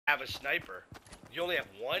have a sniper. You only have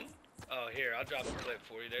one? Oh, here, I'll drop a clip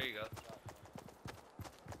for you. There you go.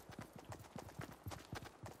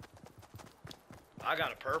 I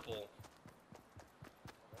got a purple.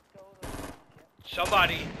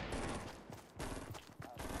 Somebody.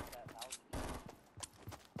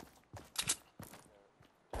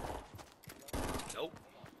 Nope.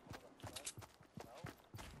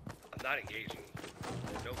 I'm not engaging.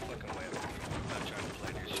 No fucking way. I'm not trying to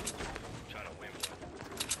play this shit. I'm trying to win one.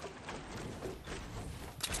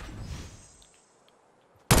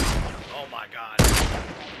 Oh my god.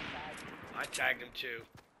 I tagged him too.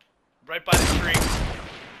 Right by the tree.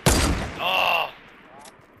 Oh!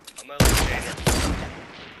 I'm gonna eliminate her.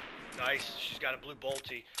 Nice. She's got a blue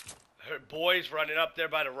bolty. Her boy's running up there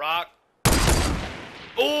by the rock.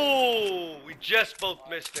 Oh, we just both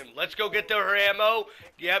missed him. Let's go get her ammo.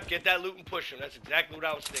 Yep, get that loot and push him. That's exactly what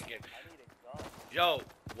I was thinking. Yo,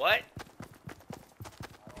 what?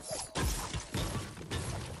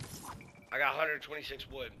 I got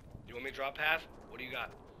 126 wood. You want me to drop half? What do you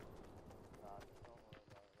got?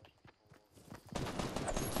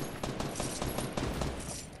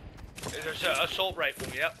 There's an assault rifle,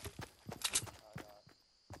 yep.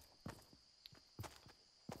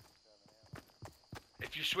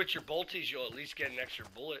 If you switch your bolties, you'll at least get an extra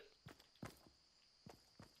bullet.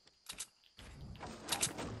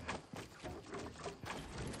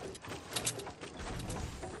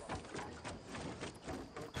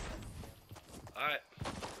 Alright.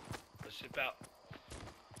 Let's zip out.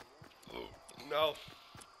 No.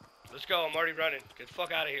 Let's go, I'm already running. Get the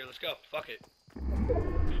fuck out of here, let's go. Fuck it.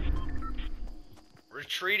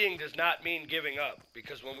 Retreating does not mean giving up,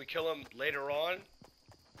 because when we kill them later on,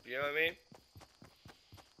 you know what I mean?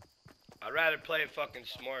 I'd rather play it fucking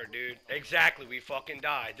smart, dude. Exactly, we fucking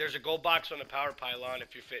died. There's a gold box on the power pylon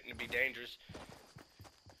if you're fitting to be dangerous.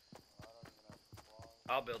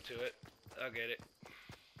 I'll build to it. I'll get it.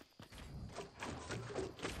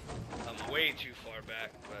 I'm way too far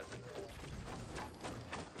back, but...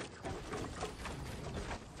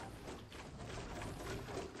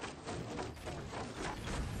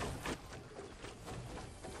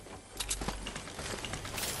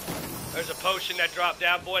 There's a potion that dropped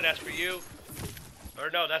down, boy. That's for you.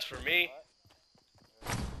 Or no, that's for me.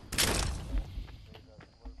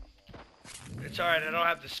 It's alright, I don't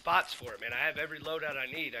have the spots for it, man. I have every loadout I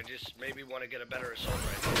need. I just maybe want to get a better assault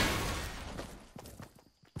rifle.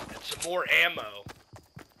 And some more ammo.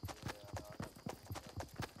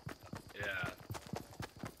 Yeah.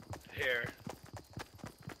 Here.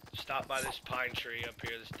 Stop by this pine tree up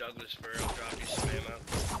here, this Douglas fir. I'll drop you some ammo.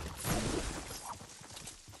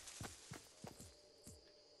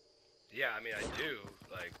 Yeah, I mean, I do,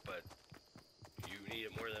 like, but you need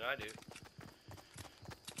it more than I do.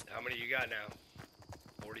 How many you got now?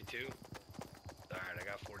 42? Alright, I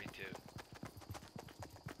got 42.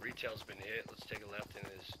 Retail's been hit. Let's take a left in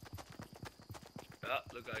his... Oh,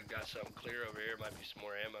 look, I got something clear over here. Might be some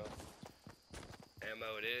more ammo.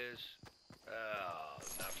 Ammo it is. Oh,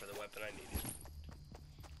 not for the weapon I needed.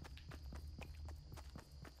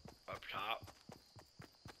 Up top.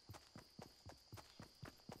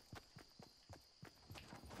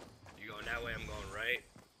 You going that way, I'm going right.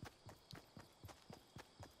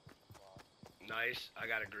 Nice. I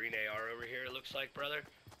got a green AR over here, it looks like, brother.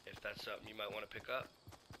 If that's something you might want to pick up.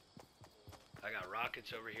 I got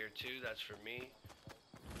rockets over here, too. That's for me.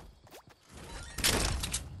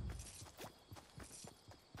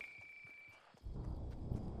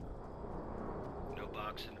 No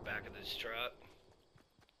box in the back of this truck.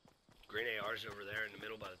 Green AR's over there in the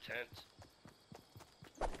middle by the tents.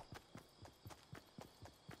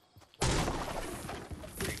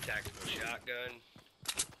 Big tactical shotgun.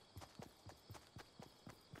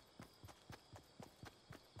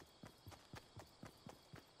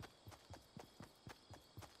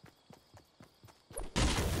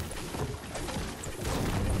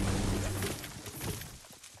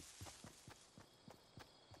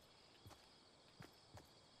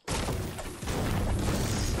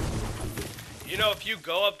 You know, if you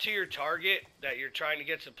go up to your target that you're trying to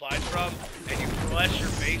get supplies from, and you press your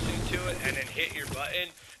face into it and then hit your button,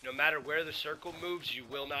 no matter where the circle moves, you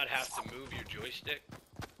will not have to move your joystick.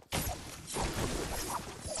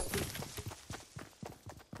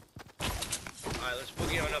 Alright, let's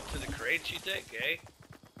boogie on up to the crates, you think, eh?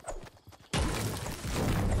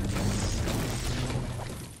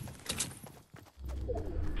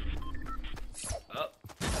 Oh,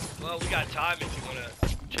 well, we got time if you want to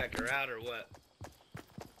check her out or what.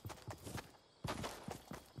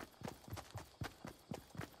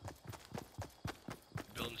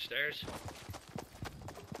 Building stairs.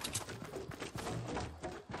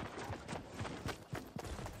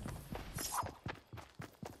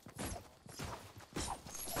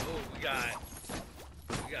 We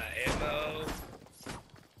got ammo.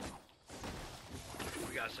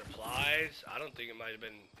 We got supplies. I don't think it might have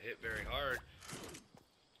been hit very hard.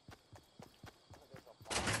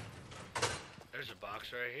 There's a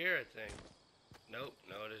box right here, I think. Nope,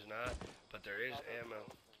 no it is not. But there is ammo.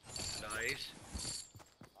 Nice.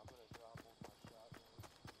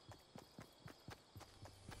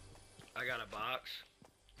 I got a box.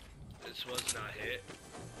 This was not hit.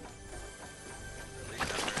 At least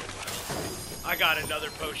not very well. I got another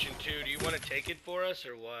potion too. Do you want to take it for us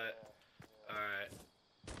or what? Alright.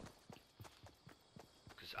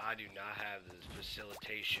 Because I do not have the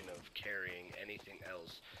facilitation of carrying anything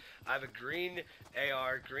else. I have a green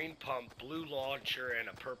AR, green pump, blue launcher, and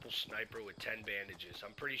a purple sniper with 10 bandages.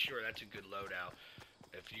 I'm pretty sure that's a good loadout.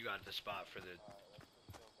 If you got the spot for the...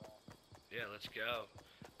 Yeah, let's go.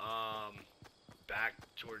 Back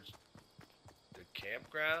towards the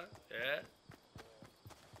campground? Yeah?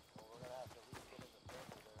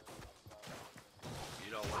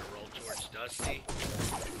 You don't want to roll towards Dusty?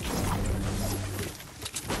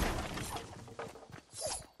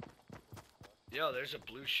 Yo, there's a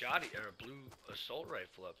blue shotty, or a blue assault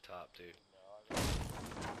rifle up top, dude.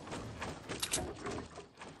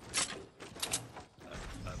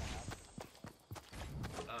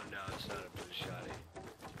 Oh no, it's not a blue shotty.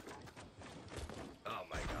 Oh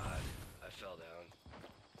my god, I fell down.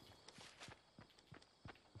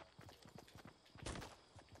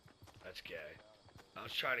 That's gay. I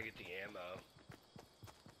was trying to get the ammo.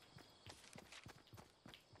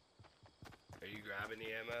 Are you grabbing the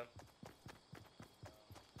ammo?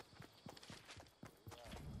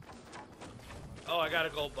 Oh, I got a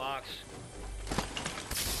gold box.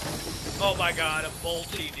 Oh my god, a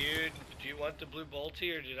bolty, dude. Do you want the blue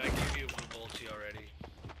bolty, or did I give you a blue bolty already?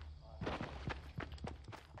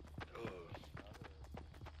 Ooh.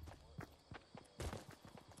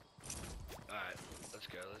 Alright, let's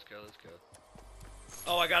go, let's go, let's go.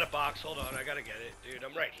 Oh, I got a box. Hold on, I gotta get it. Dude,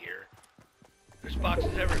 I'm right here. There's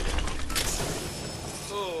boxes everywhere.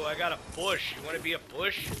 Ooh, I got a bush. You want to be a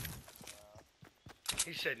bush?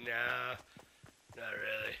 He said, nah. Not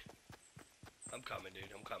really. I'm coming,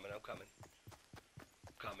 dude. I'm coming. I'm coming.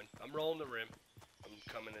 I'm coming. I'm rolling the rim. I'm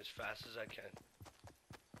coming as fast as I can.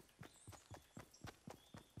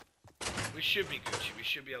 We should be Gucci. We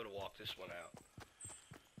should be able to walk this one out.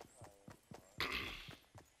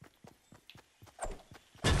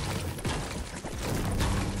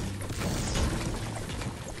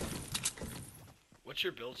 What's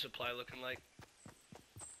your build supply looking like?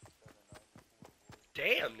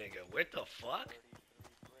 Damn, nigga. What the fuck?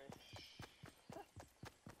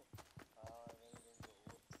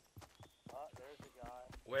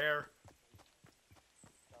 Where?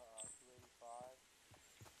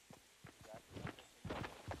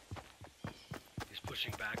 He's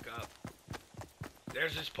pushing back up.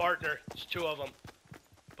 There's his partner. There's two of them.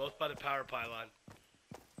 Both by the power pylon.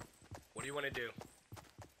 What do you want to do?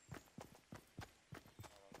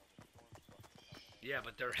 Yeah,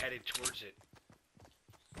 but they're headed towards it.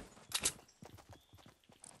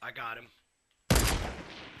 I got him.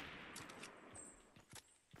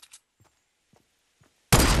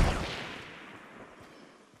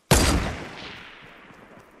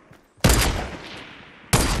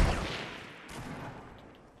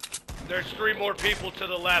 There's 3 more people to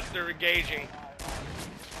the left. They're engaging.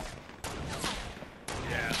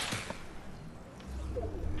 Yeah.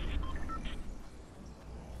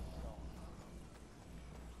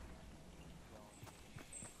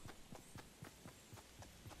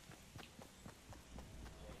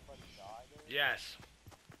 Yes.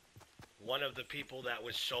 One of the people that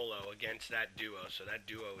was solo against that duo. So that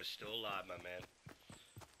duo is still alive, my man.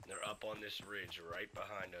 They're up on this ridge right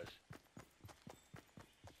behind us.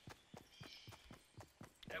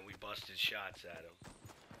 And we busted shots at them.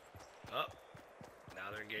 Oh.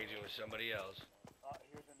 Now they're engaging with somebody else.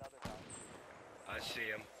 Here's another guy. I see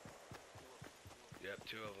him. Yep,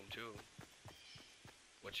 two of them.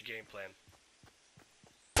 What's your game plan?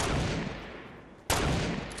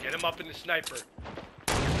 Get him up in the sniper.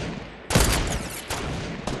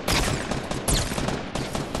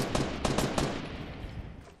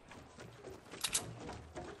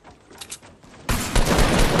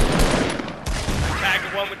 Tag the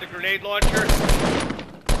one with the grenade launcher.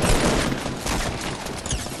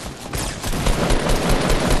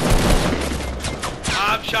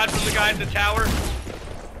 Shot from the guy in the tower.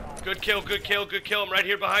 Good kill, good kill, good kill. I'm right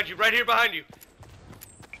here behind you, right here behind you.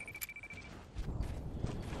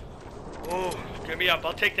 Oh, get me up.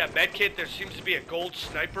 I'll take that med kit. There seems to be a gold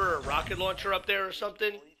sniper or rocket launcher up there or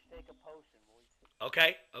something. We'll each take a potion.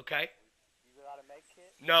 Okay, okay. You gotta a med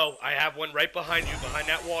kit? No, I have one right behind you, behind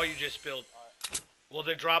that wall you just built. Alright. Well,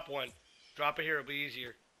 then drop one. Drop it here, it'll be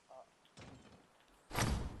easier.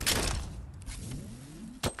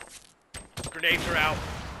 Grenades are out.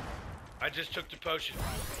 I just took the potion.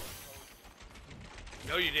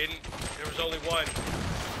 No, you didn't. There was only one.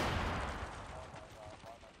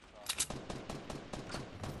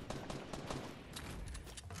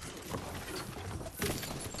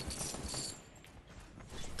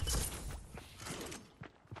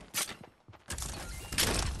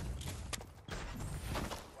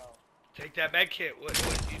 Take that med kit. What?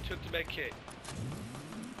 You took the med kit.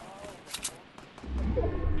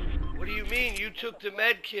 What do you mean? You took the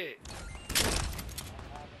med kit.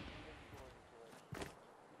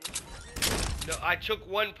 No, I took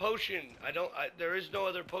one potion. There is no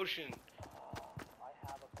other potion.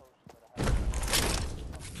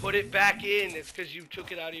 Put it back in. It's because you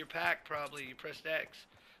took it out of your pack, probably. You pressed X.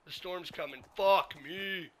 The storm's coming. Fuck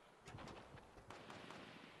me.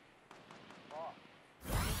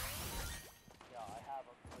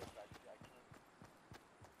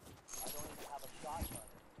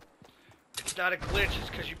 It's not a glitch, it's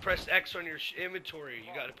because you pressed X on your inventory.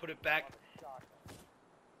 You gotta put it back.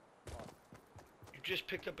 You just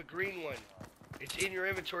picked up a green one. It's in your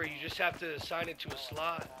inventory, you just have to assign it to a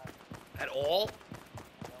slot. At all?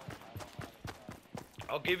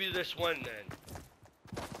 I'll give you this one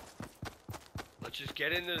then. Let's just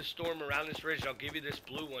get into the storm around this ridge and I'll give you this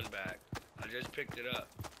blue one back. I just picked it up.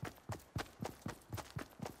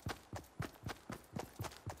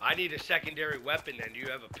 I need a secondary weapon then. Do you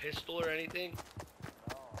have a pistol or anything?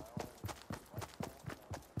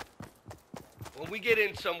 When we get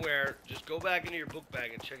in somewhere, just go back into your book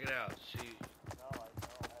bag and check it out. See.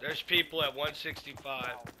 There's people at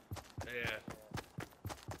 165. Yeah.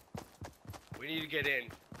 We need to get in.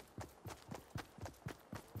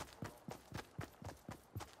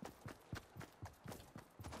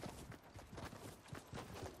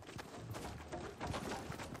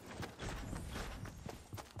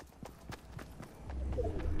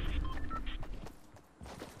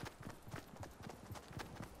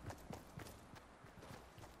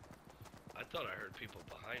 I thought I heard people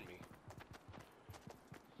behind me.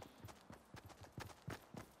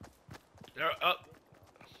 They're up.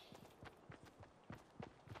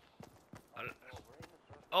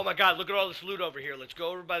 Oh my god, look at all this loot over here. Let's go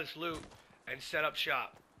over by this loot and set up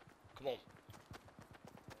shop. Come on.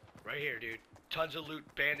 Right here, dude. Tons of loot,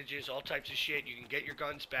 bandages, all types of shit. You can get your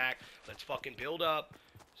guns back. Let's fucking build up.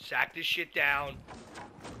 Sack this shit down.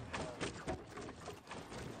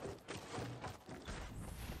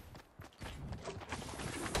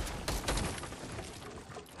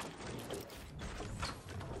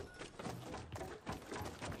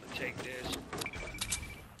 Take this.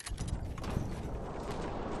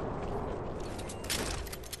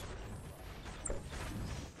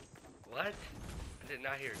 What? I did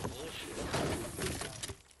not hear bullshit.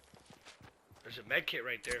 There's a med kit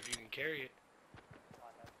right there if you can carry it.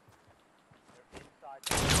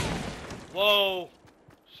 Whoa!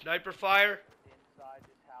 Sniper fire? Inside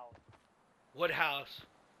this house. What house?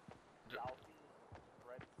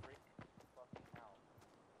 Red brick fucking house.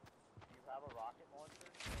 Do you have a rocket launcher?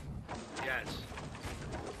 Yes.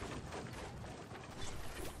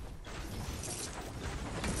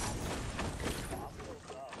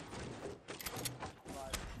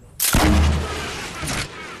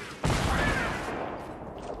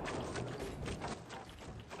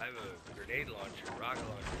 I have a grenade launcher, rocket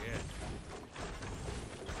launcher, yeah.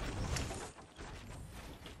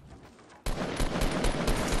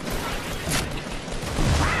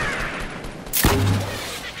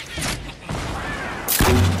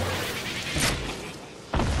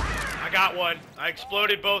 Got one. I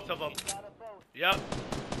exploded both of them. Yep.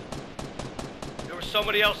 There was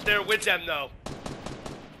somebody else there with them, though.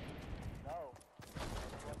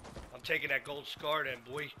 I'm taking that gold scar then,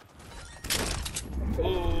 boy.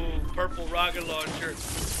 Ooh, purple rocket launcher.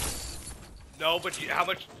 No, but how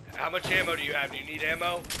much ammo do you have? Do you need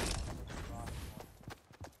ammo?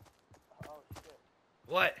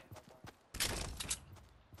 What?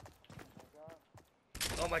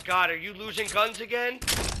 Oh my god, are you losing guns again?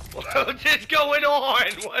 What's this going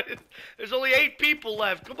on? What? There's only 8 people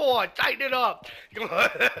left. Come on, tighten it up. Come on.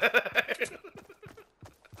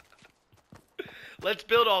 Let's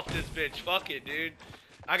build off this bitch. Fuck it, dude.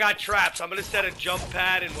 I got traps. I'm gonna set a jump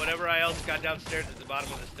pad and whatever I else got downstairs at the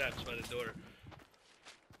bottom of the steps by the door.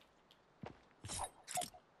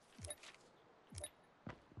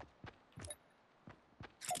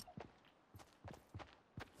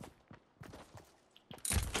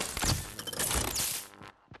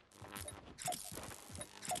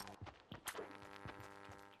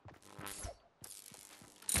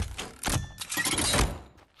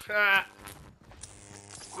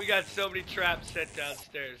 We got so many traps set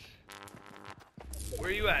downstairs.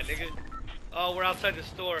 Where you at, nigga? Oh, we're outside the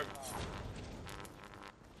storm.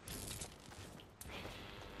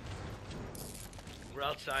 We're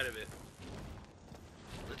outside of it.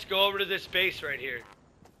 Let's go over to this base right here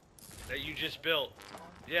that you just built.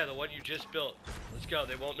 Yeah, the one you just built. Let's go.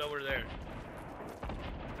 They won't know we're there.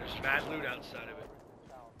 There's mad loot outside of it.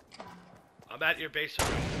 I'm at your base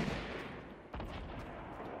already.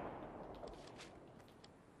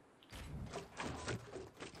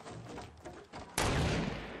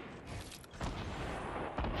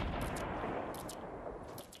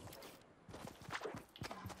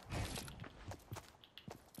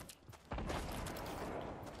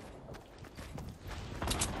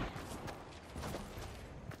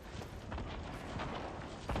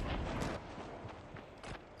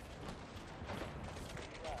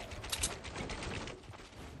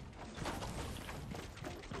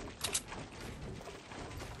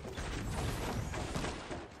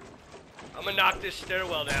 I'm gonna knock this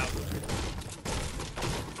stairwell down.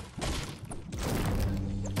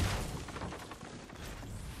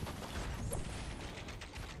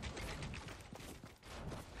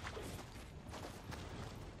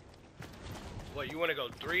 What, you wanna go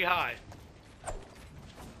 3 high?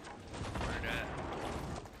 Where that?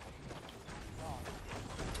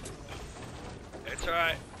 It's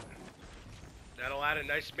alright. That'll add a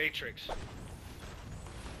nice matrix.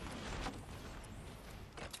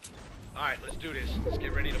 Alright, let's do this. Let's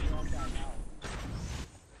get ready to... There's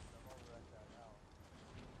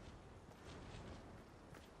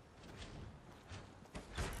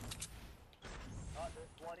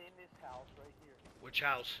one in this house right here. Which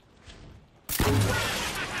house?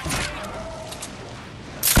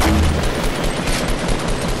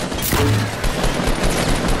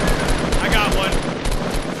 I got one.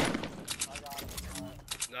 I got him.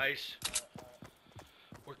 Nice.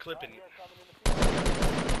 We're clipping. Right here, coming in the field.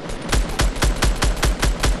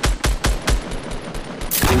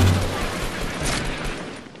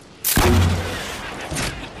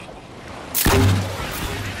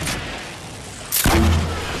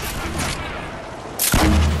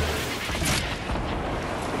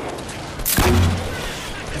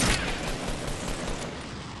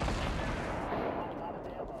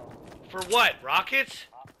 For what? Rockets?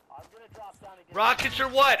 I'm gonna drop down and get Rockets or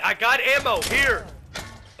what? I got ammo. Here.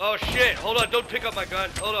 Oh shit. Hold on. Don't pick up my gun.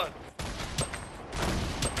 Hold on.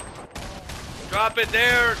 Drop it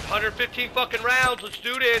there. 115 fucking rounds. Let's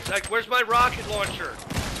do this. Like, where's my rocket launcher?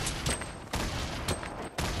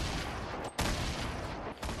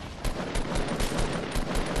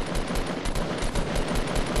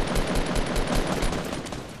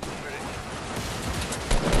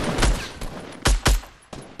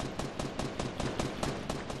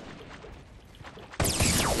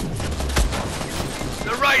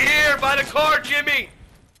 They're right here by the car, Jimmy.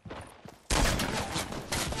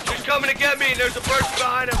 She's coming to get me. There's a person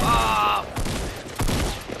behind him. Ah.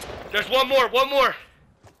 There's one more. One more.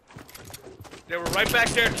 They were right back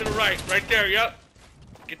there to the right. Right there. Yep.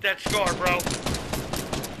 Get that scar, bro.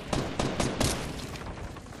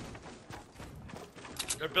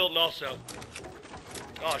 They're building also.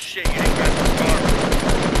 Oh shit! You didn't grab the scar.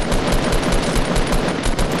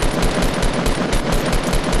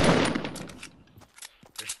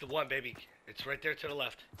 The one, baby. It's right there to the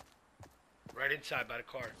left. Right inside by the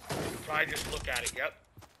car. You can probably just look at it. Yep.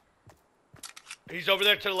 He's over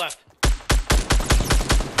there to the left.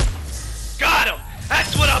 Got him!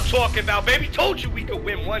 That's what I'm talking about, baby. Told you we could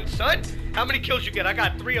win one, son. How many kills you get? I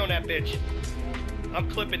got 3 on that bitch. I'm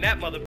clipping that mother.